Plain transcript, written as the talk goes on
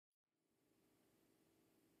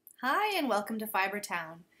Hi, and welcome to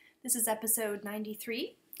Fibertown. This is episode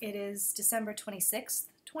 93. It is December 26th,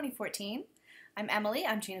 2014. I'm Emily.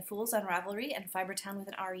 I'm Gina Fools on Ravelry and Fibertown with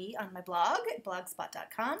an R-E on my blog at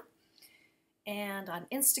blogspot.com. And on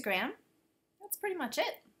Instagram, that's pretty much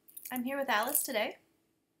it. I'm here with Alice today.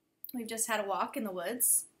 We've just had a walk in the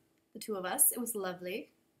woods, the two of us. It was lovely.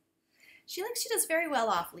 She does very well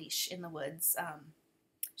off leash in the woods.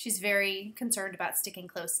 She's very concerned about sticking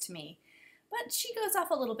close to me. But she goes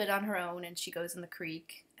off a little bit on her own, and she goes in the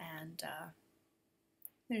creek, and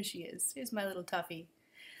there she is. Here's my little Tuffy.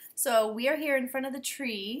 So we are here in front of the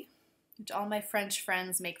tree, which all my French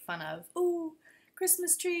friends make fun of. Ooh,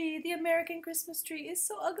 Christmas tree, the American Christmas tree is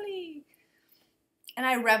so ugly. And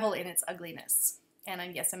I revel in its ugliness.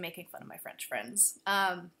 And yes, I'm making fun of my French friends.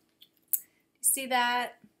 You see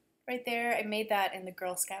that right there? I made that in the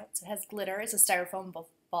Girl Scouts. It has glitter. It's a styrofoam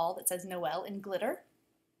ball that says Noel in glitter.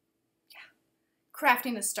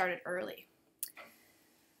 Crafting has started early.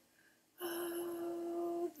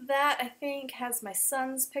 Oh, that, I think, has my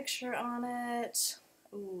son's picture on it.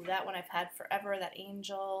 Ooh, that one I've had forever, that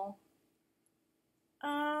angel.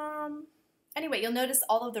 Anyway, you'll notice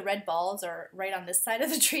all of the red balls are right on this side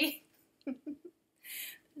of the tree.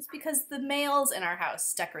 It's because the males in our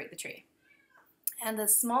house decorate the tree. And the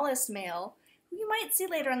smallest male, who you might see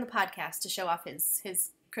later on the podcast to show off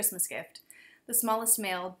his Christmas gift, the smallest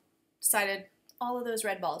male decided all of those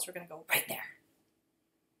red balls were going to go right there.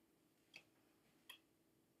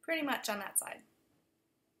 Pretty much on that side.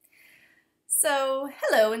 So,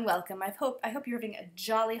 hello and welcome. I hope you're having a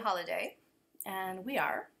jolly holiday, and we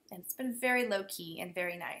are, and it's been very low-key and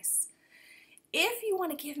very nice. If you want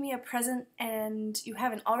to give me a present and you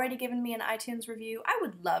haven't already given me an iTunes review, I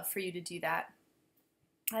would love for you to do that.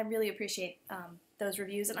 I really appreciate those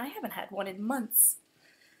reviews, and I haven't had one in months.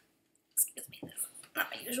 Excuse me, this is not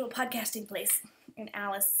my usual podcasting place, and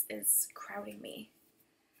Alice is crowding me.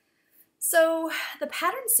 So the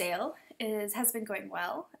pattern sale has been going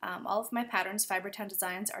well. All of my patterns, Fibertown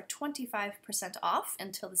designs, are 25% off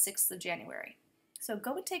until the 6th of January. So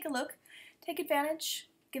go and take a look, take advantage,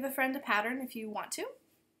 give a friend a pattern if you want to.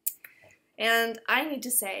 And I need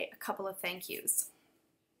to say a couple of thank yous,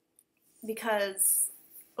 because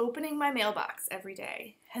opening my mailbox every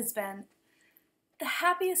day has been the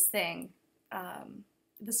happiest thing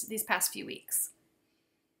these past few weeks.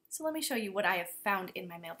 So let me show you what I have found in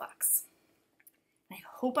my mailbox. I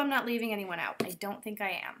hope I'm not leaving anyone out. I don't think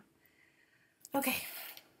I am. Okay,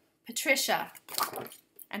 Patricia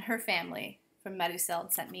and her family from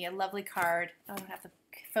Meduseld sent me a lovely card. I don't have the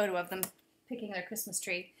photo of them picking their Christmas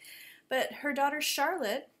tree. But her daughter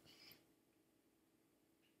Charlotte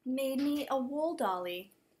made me a wool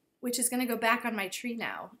dolly, which is going to go back on my tree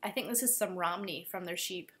now. I think this is some Romney from their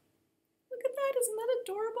sheep. Look at that, isn't that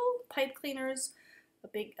adorable? Pipe cleaners, a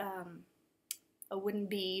big, a wooden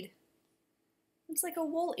bead. It's like a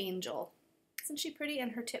wool angel. Isn't she pretty?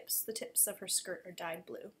 And her tips, the tips of her skirt are dyed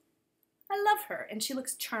blue. I love her, and she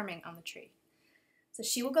looks charming on the tree. So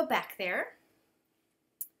she will go back there.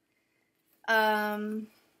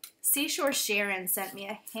 Seashore Sharon sent me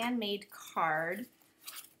a handmade card.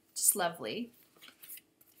 Just lovely.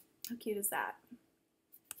 How cute is that?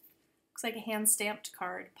 Looks like a hand-stamped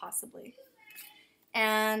card, possibly.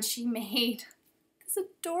 And she made this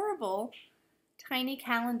adorable tiny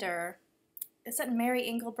calendar. Is that Mary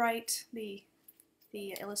Englebright, the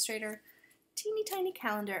illustrator? Teeny tiny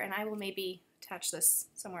calendar, and I will maybe attach this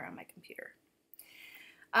somewhere on my computer.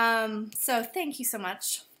 So thank you so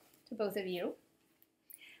much to both of you.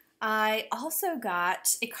 I also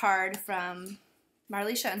got a card from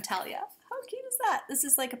Marlisha and Talia. How cute is that? This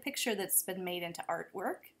is like a picture that's been made into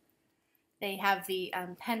artwork. They have the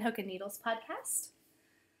Pen, Hook, and Needles podcast.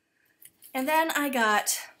 And then I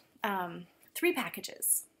got 3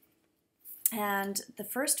 packages. And the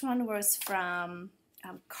first one was from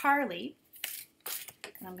Carly.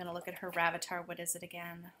 And I'm going to look at her Ravatar. What is it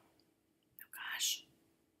again? Oh, gosh.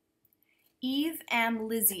 Eve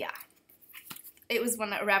Amlizia. It was a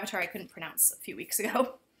Ravatar I couldn't pronounce a few weeks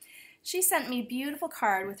ago. She sent me a beautiful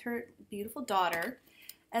card with her beautiful daughter,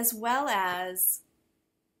 as well as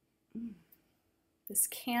this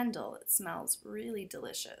candle. It smells really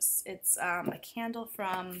delicious. It's a candle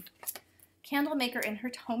from Candle Maker in her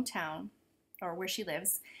hometown, or where she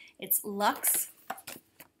lives. It's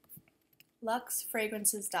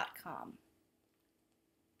luxfragrances.com.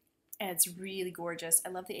 And it's really gorgeous. I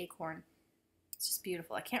love the acorn. It's just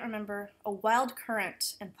beautiful. I can't remember. A wild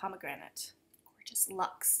currant and pomegranate. Gorgeous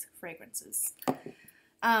Luxe Fragrances.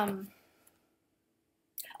 Oh,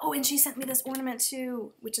 and she sent me this ornament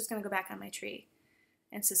too, which is going to go back on my tree.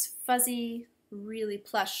 And it's this fuzzy, really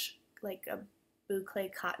plush, like a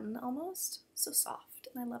boucle cotton almost. So soft,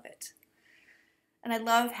 and I love it. And I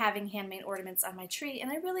love having handmade ornaments on my tree,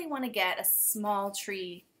 and I really want to get a small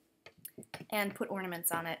tree and put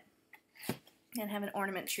ornaments on it and have an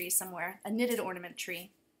ornament tree somewhere, a knitted ornament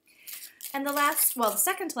tree. And the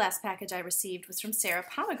second to last package I received was from Sarah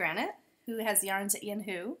Pomegranate, who has yarns at Yin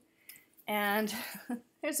Hu. And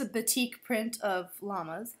there's a batik print of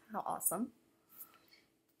llamas. How awesome.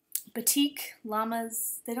 Batik,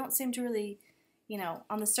 llamas, they don't seem to really,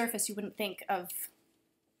 on the surface you wouldn't think of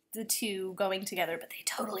the two going together, but they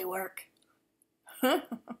totally work.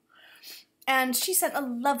 And she sent a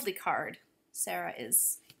lovely card. Sarah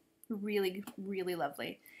is really, really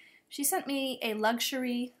lovely. She sent me a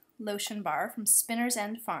luxury lotion bar from Spinner's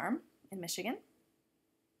End Farm in Michigan.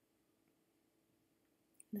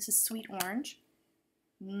 This is sweet orange.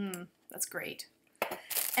 That's great.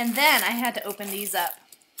 And then I had to open these up.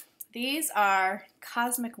 These are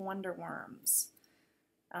Cosmic Wonder Worms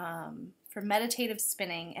for meditative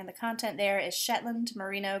spinning, and the content there is Shetland,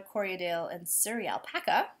 Merino, Corriedale, and Surrey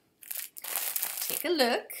alpaca. Take a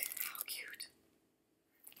look. How cute.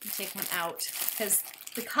 Let me take one out because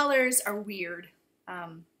the colors are weird.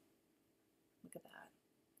 Look at that.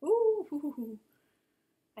 Ooh.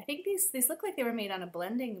 I think these look like they were made on a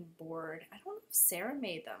blending board. I don't know if Sarah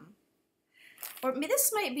made them. Or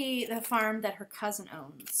this might be the farm that her cousin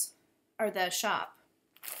owns, or the shop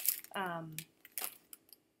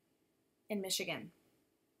in Michigan.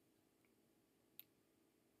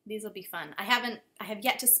 These will be fun. I have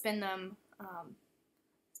yet to spin them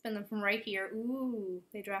from right here. Ooh,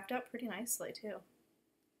 they draft up pretty nicely too.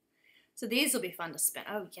 So these will be fun to spin.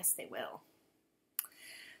 Oh, yes, they will.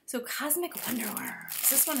 So Cosmic Wonder Worms.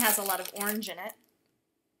 This one has a lot of orange in it.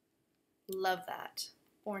 Love that.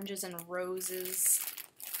 Oranges and roses.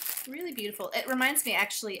 Really beautiful. It reminds me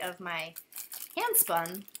actually of my hand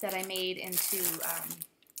spun that I made into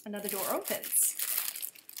Another Door Opens,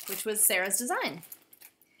 which was Sarah's design.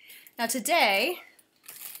 Now today,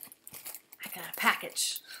 I got a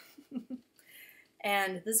package.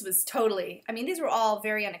 And this was totally, these were all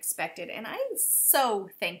very unexpected, and I so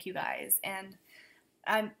thank you guys, and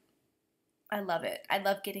I love it. I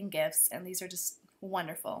love getting gifts, and these are just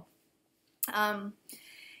wonderful. I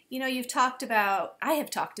have talked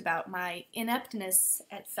about my ineptness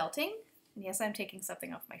at felting, and yes, I'm taking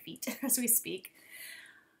something off my feet as we speak.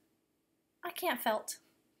 I can't felt.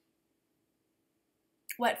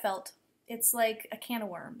 Wet felt. It's like a can of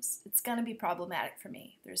worms. It's going to be problematic for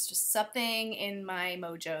me. There's just something in my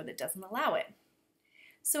mojo that doesn't allow it.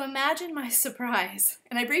 So imagine my surprise.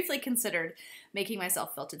 And I briefly considered making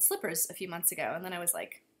myself felted slippers a few months ago, and then I was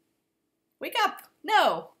like, wake up!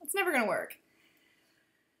 No, it's never going to work.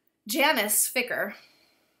 Janice Ficker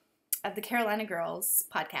of the Carolina Girls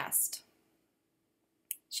podcast,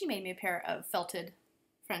 she made me a pair of felted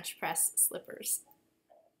French press slippers.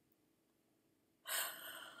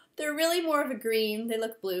 They're really more of a green. They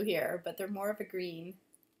look blue here, but they're more of a green.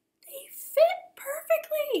 They fit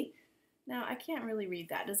perfectly. Now, I can't really read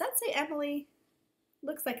that. Does that say Emily?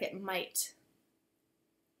 Looks like it might.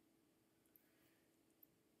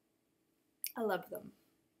 I love them.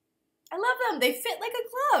 I love them. They fit like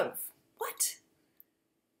a glove. What?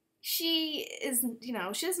 She is,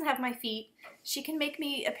 she doesn't have my feet. She can make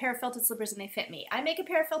me a pair of felted slippers and they fit me. I make a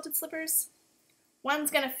pair of felted slippers.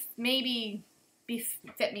 One's going to maybe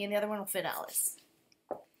fit me and the other one will fit Alice.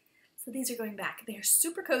 So these are going back. They're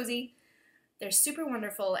super cozy. They're super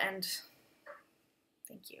wonderful, and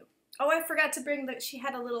thank you. Oh, I forgot to bring she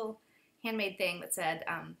had a little handmade thing that said,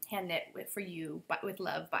 hand knit for you, with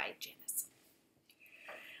love by Janice.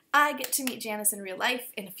 I get to meet Janice in real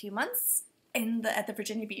life in a few months at the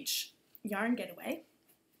Virginia Beach yarn getaway.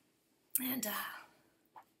 And yeah.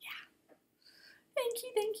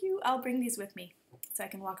 Thank you. I'll bring these with me so I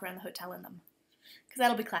can walk around the hotel in them, because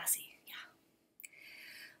that'll be classy.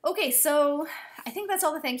 Yeah. Okay, so I think that's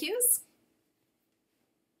all the thank yous.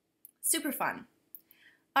 Super fun.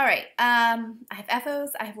 All right, I have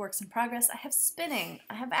FOs, I have works in progress, I have spinning,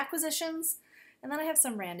 I have acquisitions, and then I have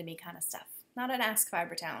some randomy kind of stuff. Not an Ask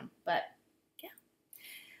Fibertown, but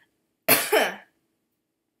yeah.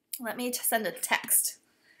 Let me send a text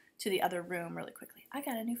to the other room really quickly. I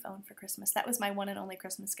got a new phone for Christmas. That was my one and only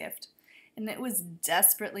Christmas gift, and it was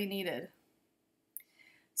desperately needed.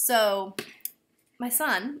 So my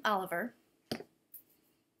son, Oliver,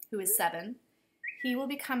 who is 7, he will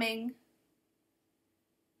be coming.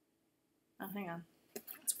 Oh, hang on.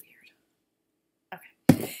 That's weird.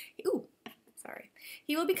 Okay. Ooh, sorry.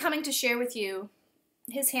 He will be coming to share with you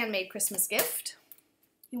his handmade Christmas gift.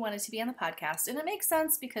 He wanted to be on the podcast, and it makes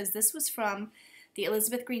sense because this was from the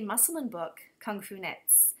Elizabeth Green Musselman book, Kung Fu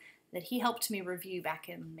Knits. that he helped me review back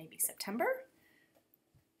in maybe September.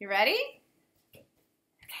 You ready? Okay.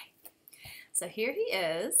 So here he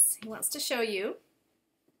is. He wants to show you.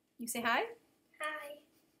 You say hi? Hi.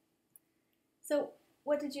 So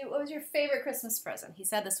what was your favorite Christmas present? He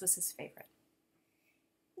said this was his favorite.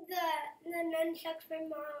 The nunchucks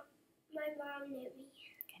my mom knit me.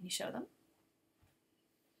 Can you show them?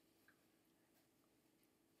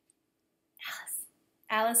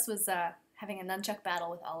 Alice was having a nunchuck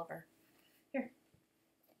battle with Oliver. Here,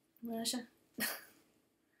 Alicia.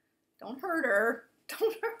 Don't hurt her.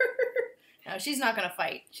 Don't hurt her. No, she's not going to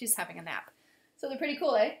fight. She's having a nap. So they're pretty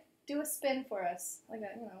cool, eh? Do a spin for us. Like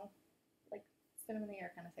a, like spin them in the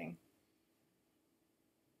air kind of thing.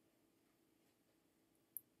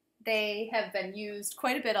 They have been used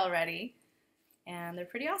quite a bit already, and they're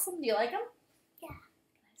pretty awesome. Do you like them? Yeah. Can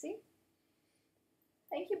I see?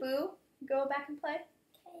 Thank you, Boo. Go back and play.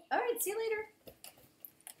 Okay. All right, see you later.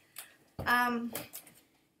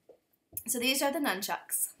 So these are the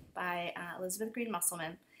nunchucks by Elizabeth Green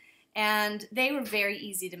Musselman, and they were very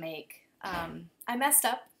easy to make. I messed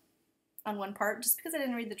up on one part just because I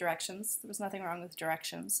didn't read the directions. There was nothing wrong with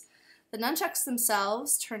directions. The nunchucks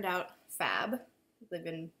themselves turned out fab.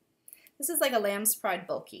 This is like a Lamb's Pride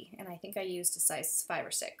bulky, and I think I used a size 5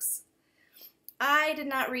 or 6. I did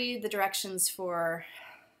not read the directions for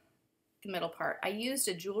the middle part. I used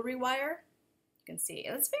a jewelry wire. You can see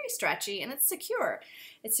it's very stretchy and it's secure.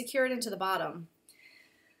 It's secured into the bottom.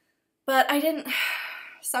 But I didn't,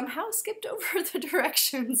 somehow skipped over the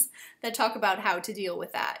directions that talk about how to deal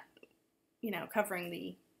with that, covering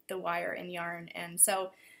the wire in yarn. And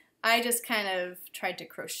so I just kind of tried to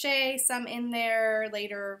crochet some in there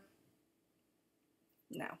later.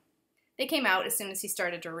 No. They came out as soon as he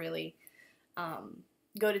started to really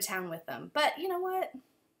go to town with them. But you know what?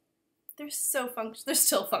 They're still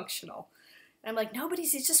functional. And I'm like,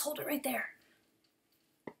 nobody's, just hold it right there.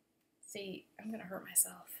 See, I'm going to hurt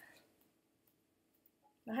myself.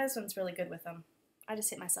 My husband's really good with them. I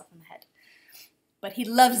just hit myself in the head. But he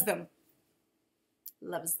loves them.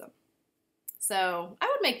 Loves them. So I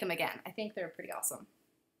would make them again. I think they're pretty awesome.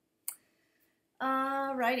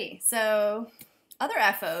 Alrighty. So other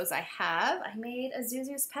FOs I made a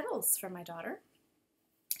Zuzu's Petals for my daughter.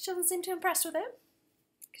 She doesn't seem too impressed with it.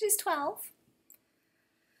 She's 12.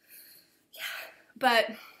 Yeah, but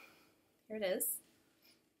here it is.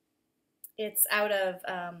 It's out of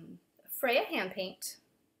Freya hand paint.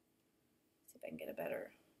 See if I can get a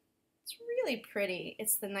better. It's really pretty.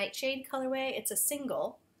 It's the Nightshade colorway. It's a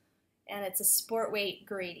single, and it's a sport weight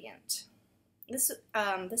gradient. This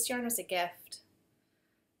yarn was a gift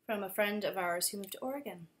from a friend of ours who moved to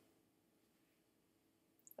Oregon.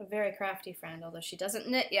 A very crafty friend, although she doesn't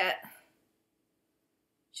knit yet.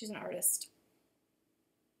 She's an artist.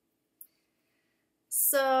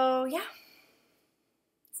 So, yeah.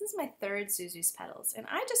 This is my third Zuzu's Petals. And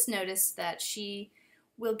I just noticed that she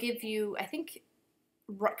will give you, I think,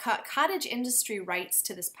 cottage industry rights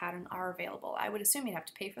to this pattern are available. I would assume you'd have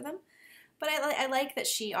to pay for them. But I like that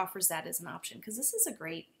she offers that as an option, because this is a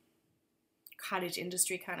great cottage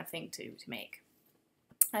industry kind of thing to make.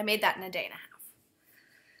 I made that in a day and a half.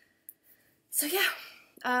 So, yeah.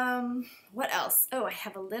 What else? Oh, I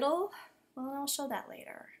have a little, well, I'll show that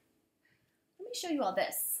later. Let me show you all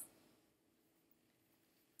this.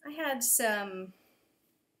 I had some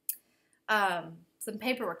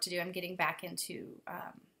paperwork to do. I'm getting back into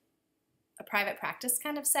a private practice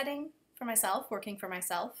kind of setting for myself, working for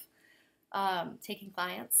myself, taking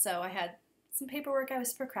clients. So I had some paperwork I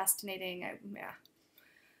was procrastinating.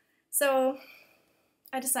 So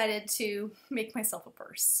I decided to make myself a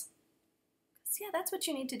purse. So yeah, that's what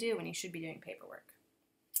you need to do when you should be doing paperwork.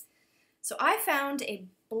 So I found a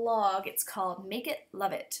blog. It's called Make It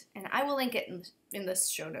Love It, and I will link it in the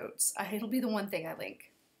show notes. It'll be the one thing I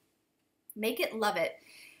link. Make It Love It,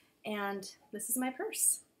 and this is my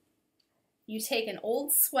purse. You take an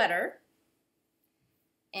old sweater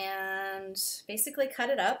and basically cut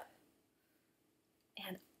it up,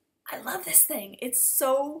 and I love this thing. It's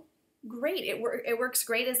so great. It works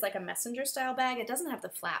great as like a messenger style bag. It doesn't have the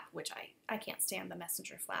flap, which I can't stand the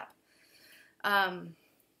messenger flap.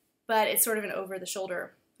 But it's sort of an over the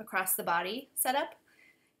shoulder across the body setup.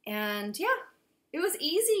 And yeah, it was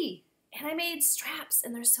easy. And I made straps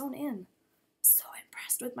and they're sewn in. I'm so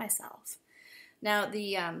impressed with myself. Now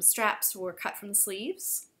the straps were cut from the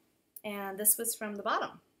sleeves, and this was from the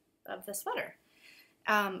bottom of the sweater.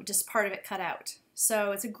 Just part of it cut out.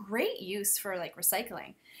 So it's a great use for like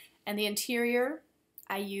recycling. And the interior,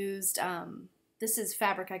 I used, this is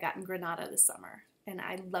fabric I got in Granada this summer. And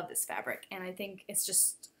I love this fabric. And I think it's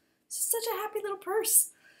just such a happy little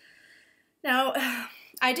purse. Now,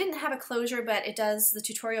 I didn't have a closure, but it does, the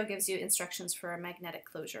tutorial gives you instructions for a magnetic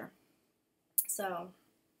closure. So,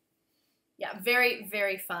 yeah, very,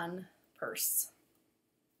 very fun purse.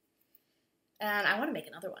 And I want to make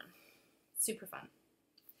another one. Super fun.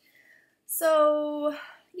 So,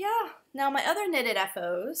 yeah. Now my other knitted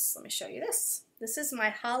FOs, let me show you this. This is my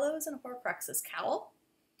Hollows and Horcruxes cowl.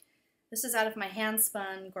 This is out of my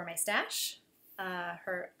hand-spun Gourmet Stash,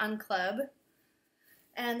 her Unclub.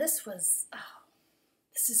 And this was, oh,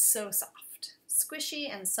 this is so soft.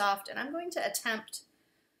 Squishy and soft, and I'm going to attempt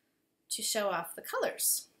to show off the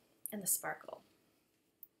colors and the sparkle.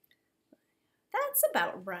 That's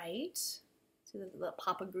about right. See the little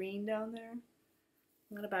pop of green down there?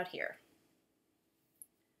 What about here?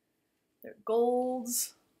 They're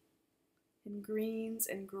golds and greens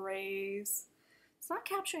and grays. It's not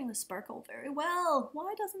capturing the sparkle very well.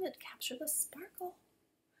 Why doesn't it capture the sparkle?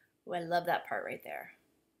 Oh, I love that part right there.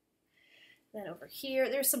 Then over here,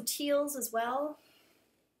 there's some teals as well.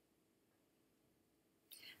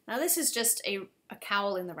 Now this is just a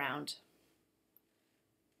cowl in the round.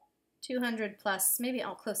 200 plus, maybe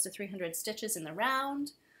all close to 300 stitches in the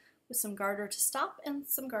round with some garter to stop and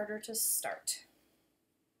some garter to start.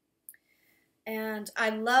 And I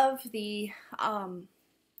love the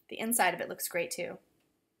inside of it looks great too,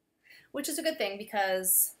 which is a good thing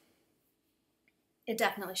because it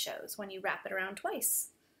definitely shows when you wrap it around twice,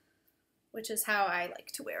 which is how I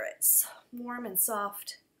like to wear it. It's warm and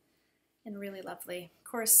soft and really lovely.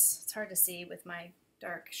 Of course, it's hard to see with my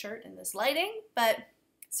dark shirt in this lighting, but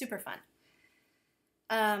super fun.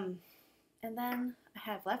 And then I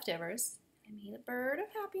have leftovers. I made a bird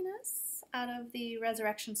of happiness out of the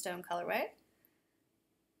Resurrection Stone colorway.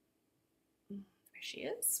 There she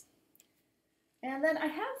is. And then I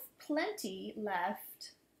have plenty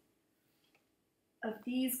left of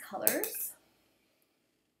these colors.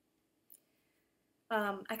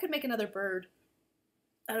 I could make another bird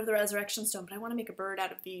out of the Resurrection Stone, but I want to make a bird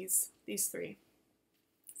out of these three.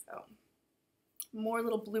 So, more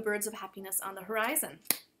little bluebirds of happiness on the horizon.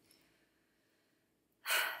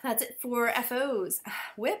 That's it for FOs.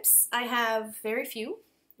 Whips, I have very few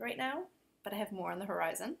right now, but I have more on the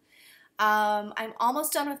horizon. I'm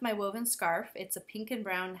almost done with my woven scarf. It's a pink and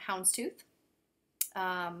brown houndstooth.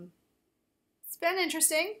 It's been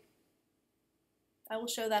interesting. I will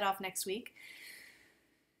show that off next week.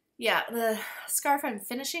 Yeah, the scarf I'm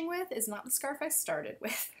finishing with is not the scarf I started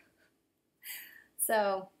with.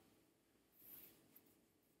 So,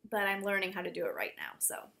 but I'm learning how to do it right now,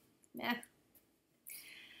 so, yeah.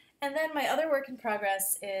 And then my other work in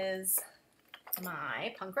progress is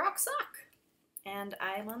my punk rock sock. And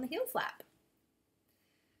I'm on the heel flap.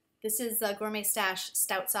 This is a Gourmet Stash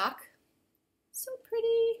Stout Sock. So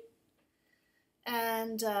pretty.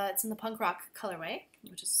 And it's in the punk rock colorway,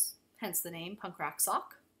 which is hence the name, punk rock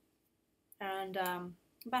sock. And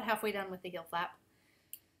about halfway done with the heel flap.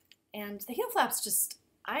 And the heel flaps just,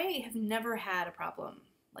 I have never had a problem.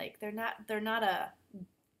 Like, they're not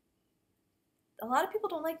a lot of people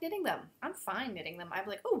don't like knitting them. I'm fine knitting them. I'm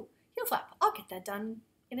like, oh, heel flap, I'll get that done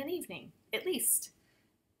in an evening, at least.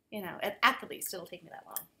 You know, at the least, it'll take me that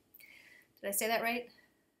long. Did I say that right?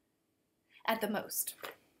 At the most.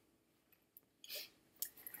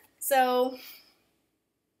 So,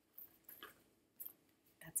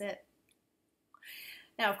 that's it.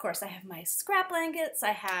 Now, of course, I have my scrap blankets.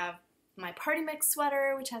 I have my party mix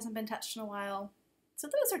sweater, which hasn't been touched in a while. So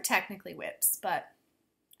those are technically whips, but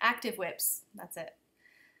active whips, that's it.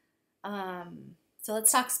 So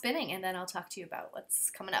let's talk spinning, and then I'll talk to you about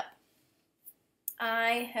what's coming up.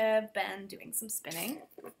 I have been doing some spinning.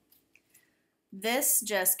 This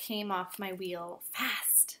just came off my wheel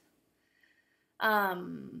fast.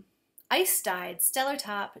 Ice Dyed, Stellar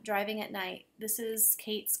Top, Driving at Night. This is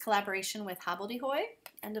Kate's collaboration with Hobbledehoy,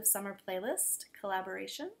 end of summer playlist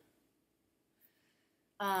collaboration.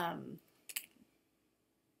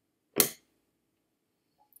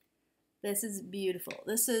 This is beautiful.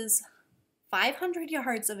 This is 500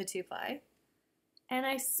 yards of a two-ply, and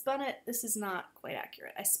I spun it, this is not quite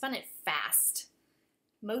accurate, I spun it fast,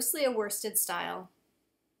 mostly a worsted style.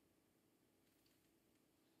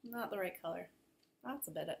 Not the right color.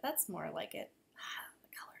 That's more like it.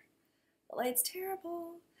 The color. The light's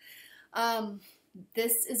terrible.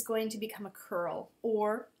 This is going to become a curl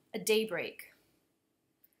or a daybreak,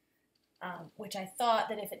 which I thought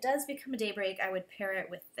that if it does become a daybreak, I would pair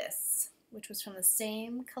it with this, which was from the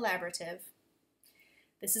same collaborative.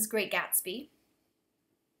 This is Great Gatsby.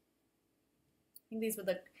 I think these would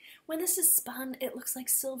look, when this is spun, it looks like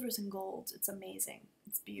silvers and golds. It's amazing.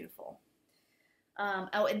 It's beautiful.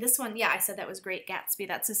 Oh, and this one, yeah, I said that was Great Gatsby.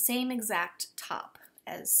 That's the same exact top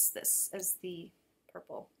as the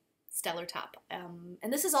purple stellar top.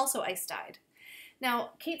 And this is also ice dyed.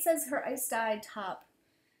 Now, Kate says her ice dyed top,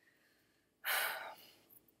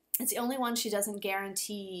 it's the only one she doesn't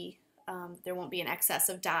guarantee there won't be an excess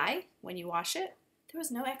of dye when you wash it. There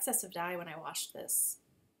was no excess of dye when I washed this.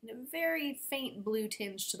 A very faint blue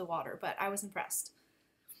tinge to the water, but I was impressed.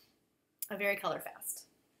 Very color fast.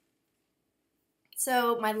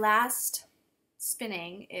 So my last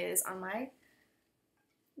spinning is on my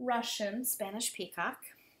Russian Spanish Peacock.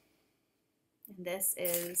 And this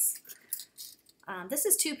is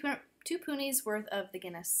two ponies worth of the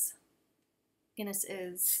Guinness. Guinness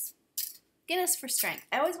is Guinness for strength.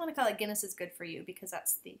 I always want to call it Guinness is good for you because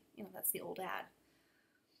that's the old ad.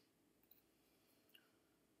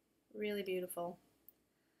 Really beautiful.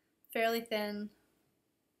 Fairly thin.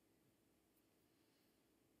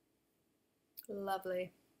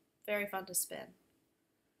 Lovely. Very fun to spin.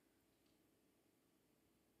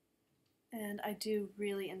 And I do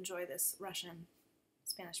really enjoy this Russian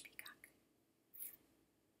Spanish Peacock.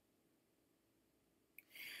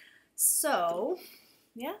 So,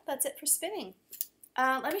 yeah, that's it for spinning.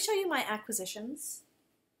 Let me show you my acquisitions.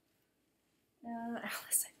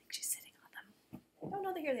 Alice, I think she's sitting on them. Oh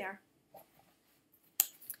no, here they are.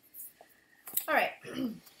 All right.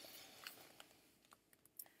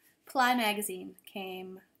 Ply magazine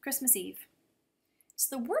came Christmas Eve. It's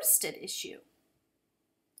the worsted issue.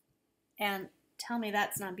 And tell me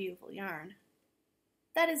that's not beautiful yarn.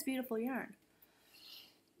 That is beautiful yarn.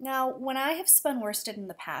 Now, when I have spun worsted in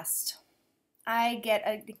the past, I get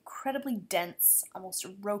an incredibly dense, almost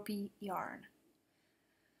ropey yarn.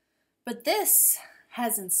 But this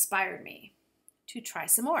has inspired me to try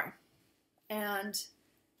some more. And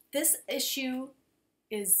this issue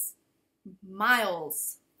is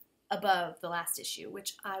miles above the last issue,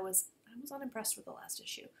 which I was unimpressed with the last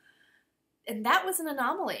issue. And that was an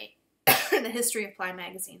anomaly in the history of Ply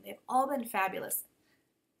magazine. They've all been fabulous,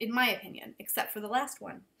 in my opinion, except for the last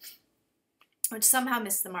one, which somehow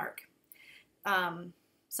missed the mark.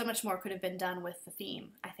 So much more could have been done with the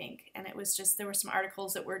theme, I think. And it was just, there were some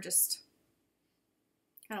articles that were just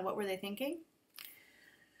kind of, what were they thinking?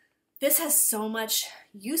 This has so much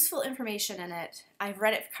useful information in it. I've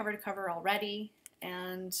read it cover to cover already,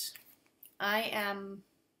 and I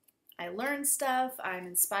learned stuff. I'm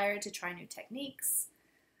inspired to try new techniques.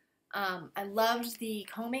 I loved the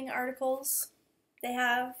combing articles they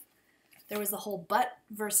have. There was the whole butt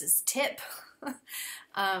versus tip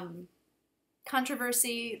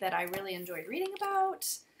controversy that I really enjoyed reading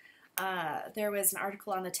about. There was an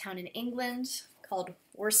article on the town in England called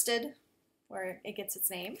Worsted, where it gets its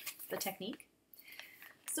name, the technique.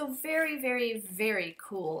 So very, very, very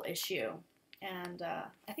cool issue. And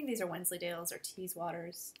I think these are Wensleydales or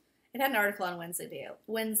Teeswaters. It had an article on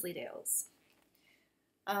Wensleydales.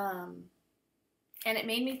 And it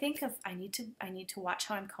made me think of, I need to watch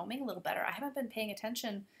how I'm combing a little better. I haven't been paying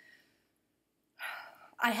attention.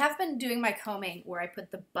 I have been doing my combing where I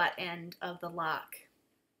put the butt end of the lock.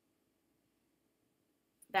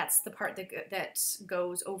 That's the part that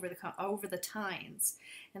goes over the tines,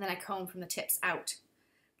 and then I comb from the tips out.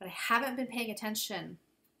 But I haven't been paying attention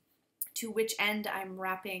to which end I'm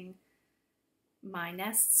wrapping my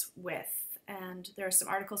nests with. And there are some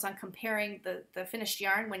articles on comparing the finished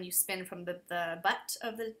yarn when you spin from the butt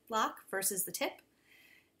of the lock versus the tip.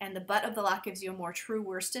 And the butt of the lock gives you a more true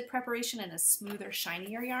worsted preparation and a smoother,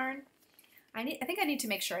 shinier yarn. I think I need to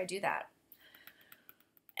make sure I do that.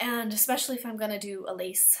 And especially if I'm going to do a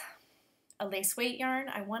lace weight yarn,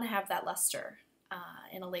 I want to have that luster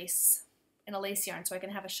in a lace yarn so I can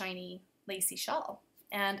have a shiny, lacy shawl.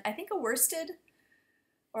 And I think a worsted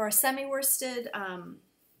or a semi-worsted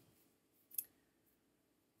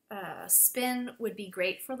spin would be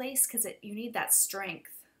great for lace because you need that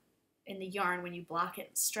strength in the yarn when you block it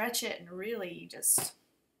and stretch it and really just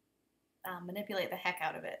manipulate the heck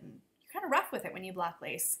out of it. And you're kind of rough with it when you block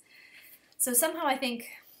lace. So somehow I think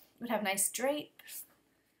it would have nice drape.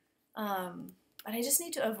 But I just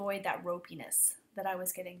need to avoid that ropiness that I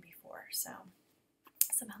was getting before. So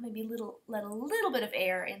somehow maybe let a little bit of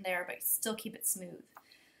air in there, but still keep it smooth.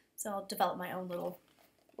 So I'll develop my own little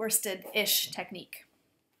worsted-ish technique.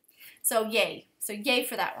 So yay. So yay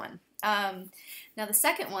for that one. Now the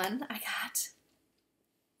second one I got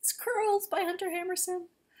is Curls by Hunter Hammerson.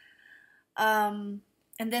 And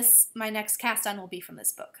my next cast on will be from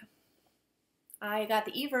this book. I got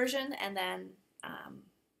the e-version and then I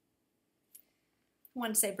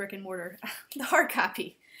wanted to say brick and mortar, the hard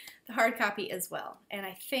copy as well. And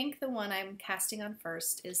I think the one I'm casting on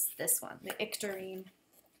first is this one, the Ictarine.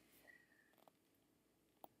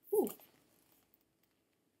 Ooh.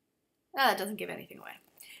 That doesn't give anything away.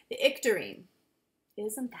 The Ictarine.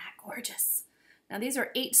 Isn't that gorgeous? Now these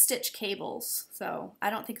are 8-stitch cables, so I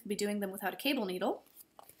don't think we'll be doing them without a cable needle.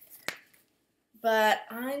 But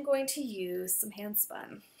I'm going to use some hand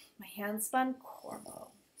spun. My hand spun Cormo.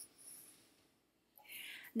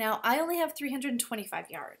 Now I only have 325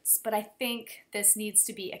 yards, but I think this needs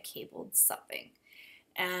to be a cabled something.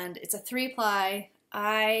 And it's a 3-ply.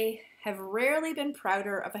 I have rarely been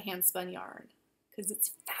prouder of a hand spun yarn because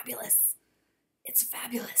it's fabulous. It's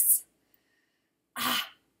fabulous. Ah,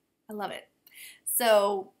 I love it.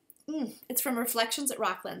 So it's from Reflections at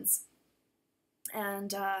Rocklands.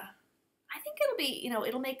 And I think it'll be,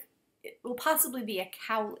 it will possibly be a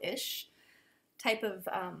cowl-ish type of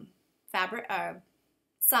fabric,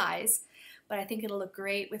 size, but I think it'll look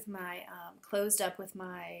great with my, closed up with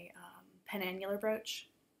my penannular brooch.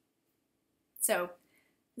 So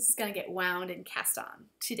this is going to get wound and cast on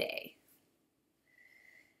today.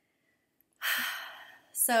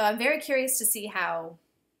 So I'm very curious to see how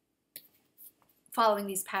following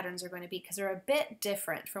these patterns are going to be because they're a bit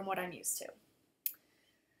different from what I'm used to.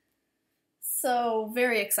 So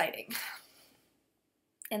very exciting.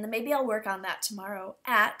 And then maybe I'll work on that tomorrow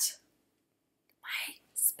at my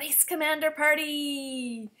Space Commander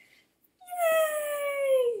party.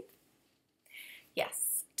 Yay!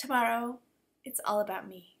 Yes, tomorrow it's all about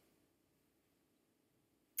me.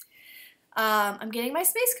 I'm getting my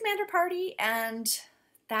Space Commander party, and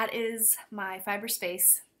that is my Fiber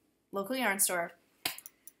Space local yarn store.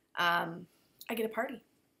 I get a party.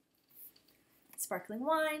 Sparkling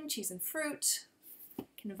wine, cheese and fruit.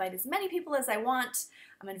 Can invite as many people as I want.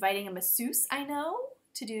 I'm inviting a masseuse I know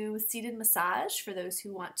to do seated massage for those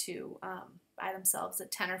who want to buy themselves a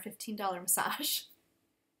 $10 or $15 massage.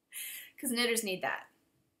 Because knitters need that.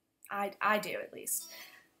 I do, at least.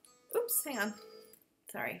 Oops, hang on.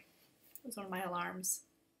 Sorry. That was one of my alarms.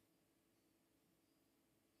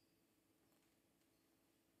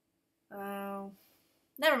 Oh,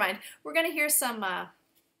 never mind. We're going to hear some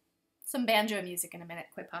banjo music in a minute,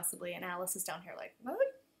 quite possibly, and Alice is down here like, what?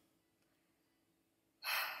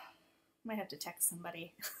 Might have to text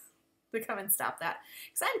somebody to come and stop that,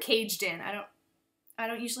 because I'm caged in. I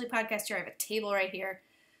don't usually podcast here. I have a table right here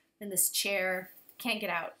in this chair. Can't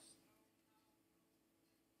get out.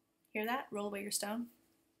 Hear that? Roll away your stone.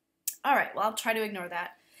 All right, well, I'll try to ignore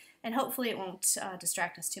that, and hopefully it won't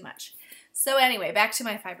distract us too much. So anyway, back to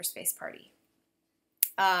my Fiber Space party.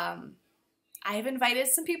 I've invited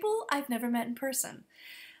some people I've never met in person.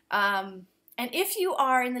 And if you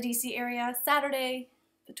are in the DC area, Saturday,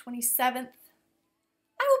 the 27th,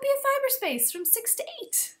 I will be at Fiber Space from 6 to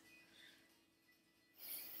 8.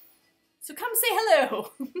 So come say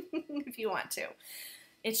hello if you want to.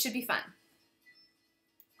 It should be fun.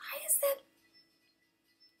 Why is that?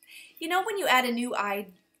 You know when you add a new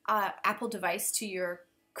Apple device to your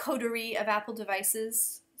coterie of Apple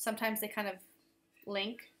devices, sometimes they kind of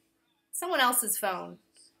link. Someone else's phone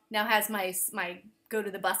now has my go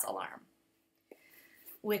to the bus alarm,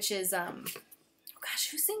 which is, oh gosh,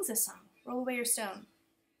 who sings this song? Roll Away Your Stone.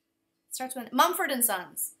 It starts with Mumford &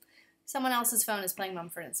 Sons. Someone else's phone is playing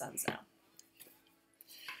Mumford & Sons now.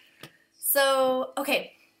 So,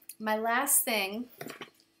 okay, my last thing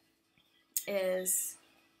is,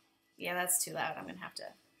 yeah, that's too loud. I'm going to have to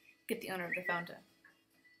get the owner of the phone to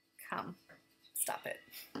come. Stop it.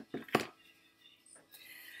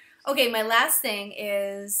 Okay, my last thing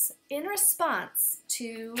is in response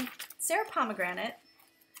to Sarah Pomegranate,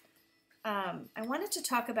 I wanted to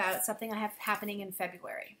talk about something I have happening in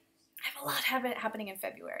February. I have a lot happening in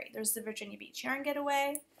February. There's the Virginia Beach Yarn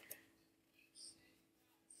Getaway.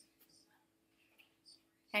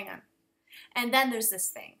 Hang on. And then there's this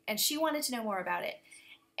thing, and she wanted to know more about it,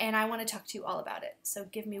 and I want to talk to you all about it. So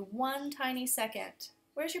give me one tiny second.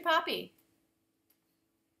 Where's your Poppy?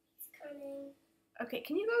 Coming. Okay,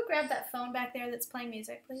 can you go grab that phone back there that's playing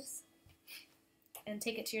music, please? And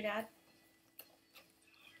take it to your dad?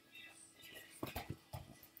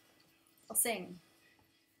 I'll sing.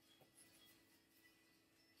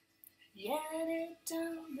 Yet it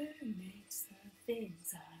don't makes the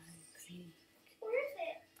things I think. Where is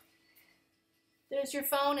it? There's your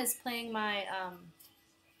phone is playing my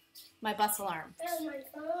my bus alarm. Oh, my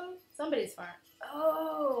phone. Somebody's phone.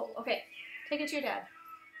 Oh, okay. Take it to your dad.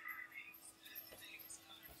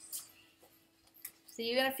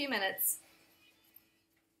 See you in a few minutes.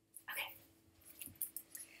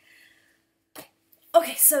 Okay.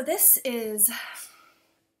 Okay, so this is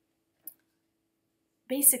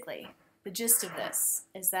basically the gist of this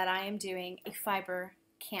is that I am doing a fiber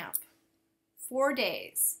camp. 4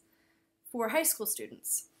 days for high school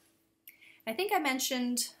students. I think I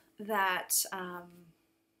mentioned that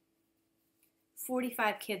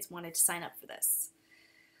 45 kids wanted to sign up for this.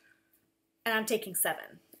 And I'm taking 7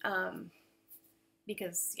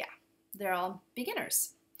 because, yeah, they're all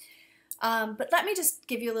beginners. But let me just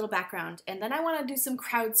give you a little background, and then I want to do some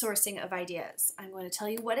crowdsourcing of ideas. I'm going to tell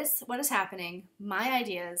you what is happening, my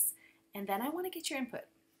ideas, and then I want to get your input.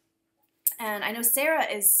 And I know Sarah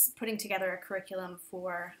is putting together a curriculum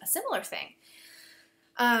for a similar thing.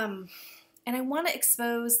 And I want to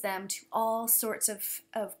expose them to all sorts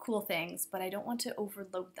of cool things, but I don't want to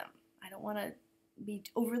overload them. I don't want to be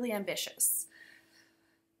overly ambitious.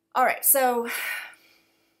 All right, so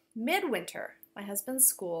midwinter, my husband's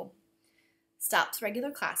school stops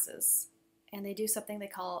regular classes, and they do something they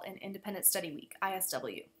call an Independent Study Week,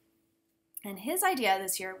 ISW. And his idea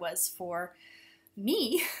this year was for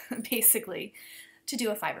me, basically, to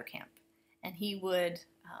do a fiber camp. And he would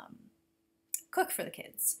cook for the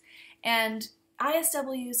kids. And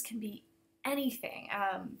ISWs can be anything.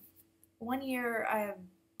 One year,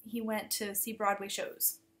 he went to see Broadway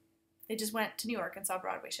shows. They just went to New York and saw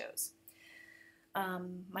Broadway shows.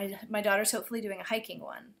 My daughter's hopefully doing a hiking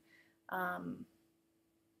one.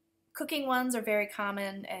 Cooking ones are very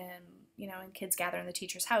common, and kids gather in the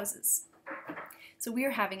teachers' houses. So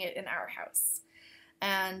we're having it in our house.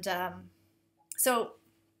 And so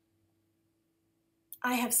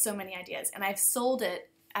I have so many ideas, and I've sold it.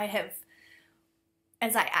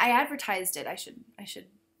 As I advertised it, I should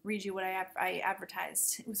read you what I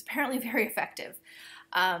advertised. It was apparently very effective.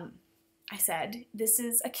 I said, this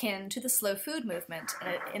is akin to the slow food movement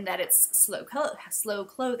in that it's slow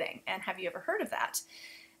clothing. And have you ever heard of that?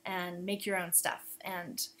 And make your own stuff.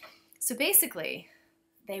 And so basically,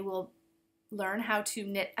 they will learn how to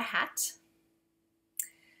knit a hat.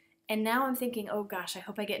 And now I'm thinking, oh gosh, I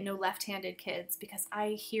hope I get no left-handed kids, because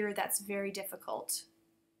I hear that's very difficult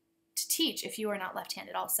to teach if you are not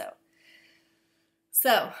left-handed also.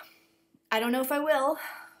 So I don't know if I will,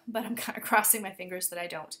 but I'm kind of crossing my fingers that I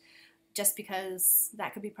don't, just because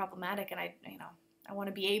that could be problematic, and I want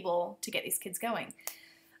to be able to get these kids going.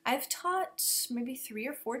 I've taught maybe 3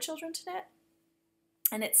 or 4 children to knit,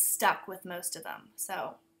 and it's stuck with most of them.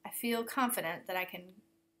 So I feel confident that I can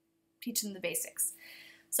teach them the basics.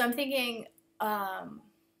 So I'm thinking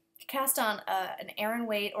cast on an Aran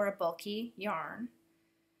weight or a bulky yarn,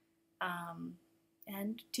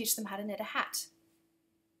 and teach them how to knit a hat.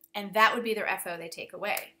 And that would be their FO they take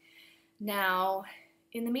away. Now,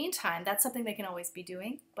 in the meantime, that's something they can always be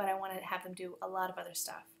doing, but I want to have them do a lot of other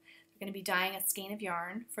stuff. They're going to be dyeing a skein of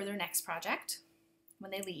yarn for their next project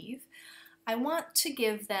when they leave. I want to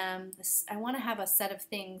give them this, I want to have a set of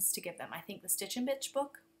things to give them. I think the Stitch and Bitch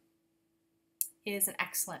book is an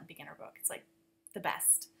excellent beginner book. It's like the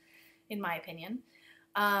best, in my opinion.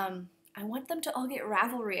 I want them to all get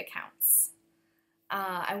Ravelry accounts.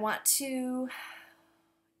 I want to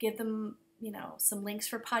give them, some links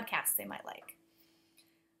for podcasts they might like.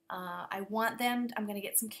 I'm going to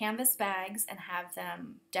get some canvas bags and have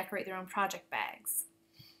them decorate their own project bags.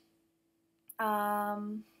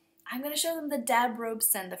 I'm going to show them the Dab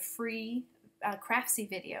Robeson, the free Craftsy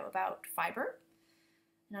video about fiber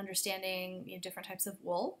and understanding different types of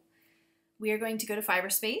wool. We are going to go to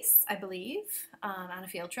Fiberspace, I believe, on a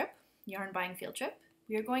field trip, yarn buying field trip.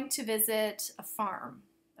 We are going to visit a farm,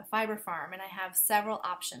 a fiber farm, and I have several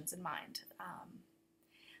options in mind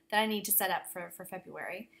that I need to set up for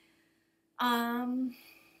February.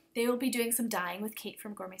 They will be doing some dyeing with Kate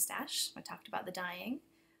from Gourmet Stash. I talked about the dyeing.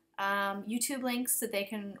 YouTube links that they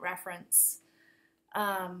can reference.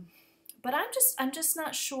 But I'm just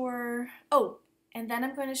not sure. Oh, and then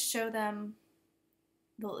I'm going to show them,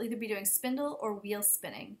 they'll either be doing spindle or wheel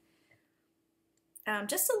spinning.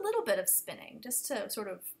 Just a little bit of spinning, just to sort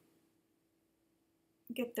of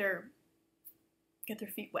get their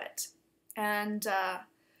feet wet. And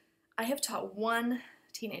I have taught one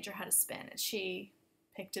teenager how to spin, and she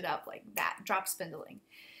picked it up like that, drop spindling.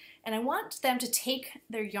 And I want them to take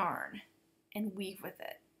their yarn and weave with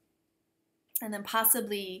it. And then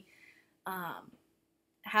possibly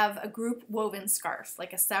have a group woven scarf,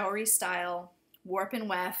 like a Sowery style, warp and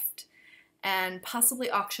weft, and possibly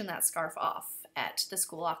auction that scarf off at the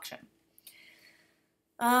school auction.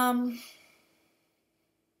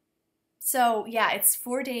 So yeah, it's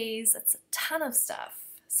 4 days. It's a ton of stuff.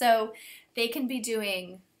 So they can be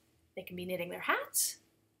knitting their hat.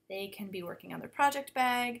 They can be working on their project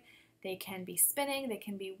bag. They can be spinning. They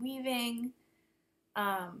can be weaving.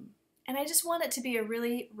 And I just want it to be a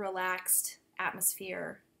really relaxed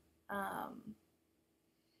atmosphere. And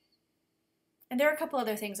there are a couple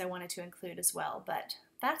other things I wanted to include as well, but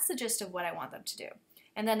that's the gist of what I want them to do.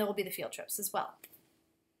 And then there will be the field trips as well.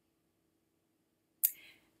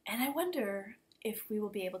 And I wonder, if we will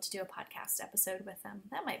be able to do a podcast episode with them.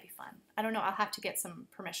 That might be fun. I don't know. I'll have to get some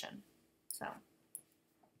permission. So,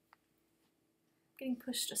 getting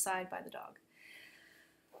pushed aside by the dog.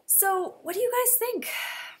 So, what do you guys think?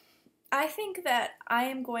 I think that I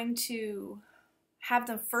am going to have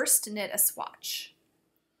them first knit a swatch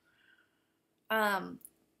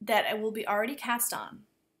that it will be already cast on,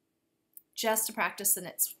 just to practice the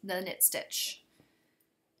knit stitch.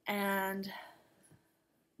 And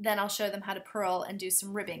then I'll show them how to purl and do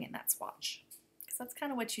some ribbing in that swatch, because that's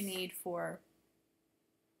kind of what you need for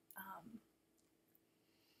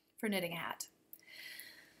knitting a hat.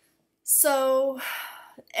 So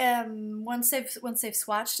once they've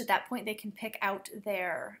swatched, at that point they can pick out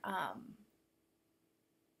their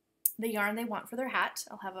the yarn they want for their hat.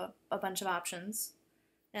 I'll have a bunch of options,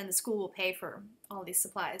 and the school will pay for all these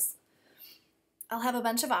supplies. I'll have a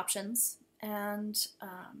bunch of options, and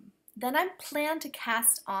then I plan to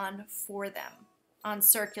cast on for them on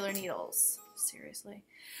circular needles. Seriously,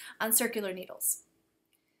 on circular needles.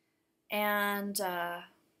 And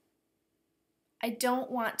I don't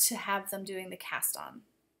want to have them doing the cast on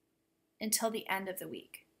until the end of the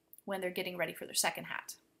week, when they're getting ready for their second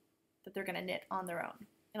hat that they're going to knit on their own.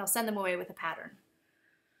 And I'll send them away with a pattern.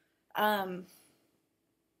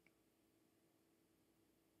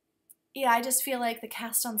 Yeah, I just feel like the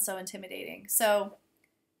cast on's so intimidating. So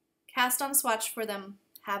cast on a swatch for them,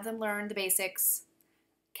 have them learn the basics,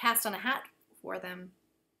 cast on a hat for them,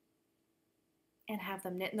 and have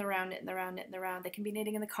them knitting around. They can be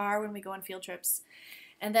knitting in the car when we go on field trips.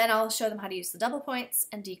 And then I'll show them how to use the double points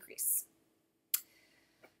and decrease.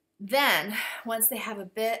 Then, once they have a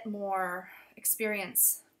bit more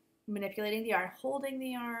experience manipulating the yarn, holding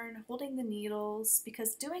the needles,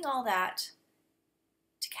 because doing all that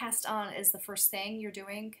to cast on is the first thing you're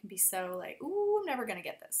doing, can be so like, ooh, I'm never gonna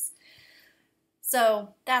get this. So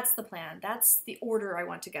that's the plan. That's the order I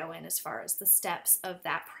want to go in as far as the steps of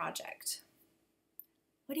that project.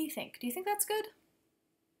 What do you think? Do you think that's good?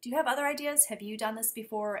 Do you have other ideas? Have you done this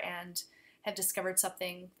before and have discovered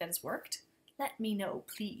something that has worked? Let me know,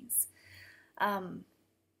 please. I'm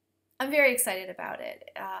very excited about it.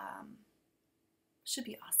 Should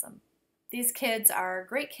be awesome. These kids are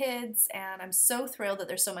great kids, and I'm so thrilled that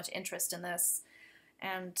there's so much interest in this,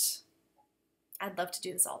 and I'd love to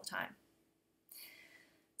do this all the time.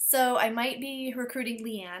 So I might be recruiting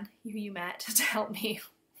Leanne, who you met, to help me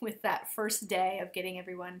with that first day of getting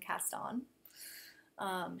everyone cast on.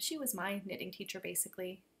 She was my knitting teacher,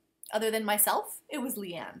 basically. Other than myself, it was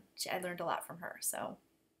Leanne. I learned a lot from her, so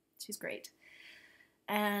she's great.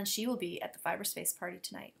 And she will be at the Fiberspace party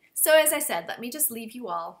tonight. So as I said, let me just leave you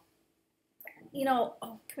all. You know,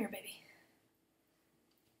 oh, come here, baby.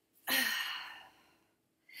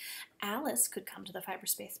 Alice could come to the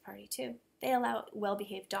Fiberspace party, too. They allow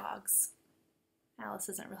well-behaved dogs. Alice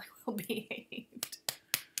isn't really well-behaved.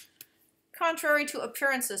 Contrary to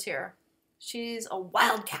appearances here, she's a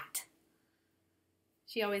wildcat.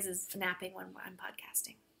 She always is napping when I'm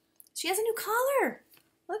podcasting. She has a new collar.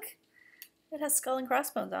 Look, it has skull and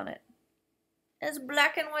crossbones on it. It's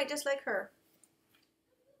black and white just like her.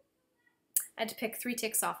 I had to pick 3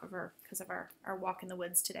 ticks off of her because of our walk in the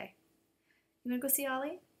woods today. You want to go see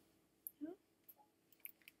Ollie? Hmm?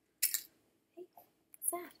 Hey, what's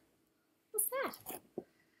that? What's that?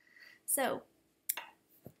 So,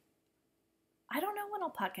 I don't know when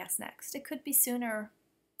I'll podcast next. It could be sooner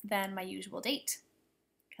than my usual date,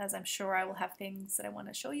 because I'm sure I will have things that I want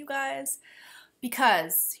to show you guys.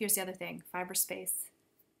 Because, here's the other thing, Fiberspace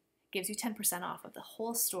gives you 10% off of the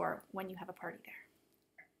whole store when you have a party there.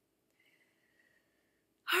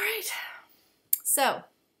 All right, so,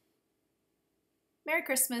 Merry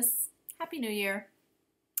Christmas, Happy New Year.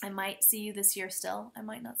 I might see you this year still. I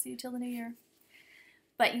might not see you till the new year.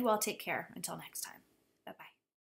 But you all take care until next time.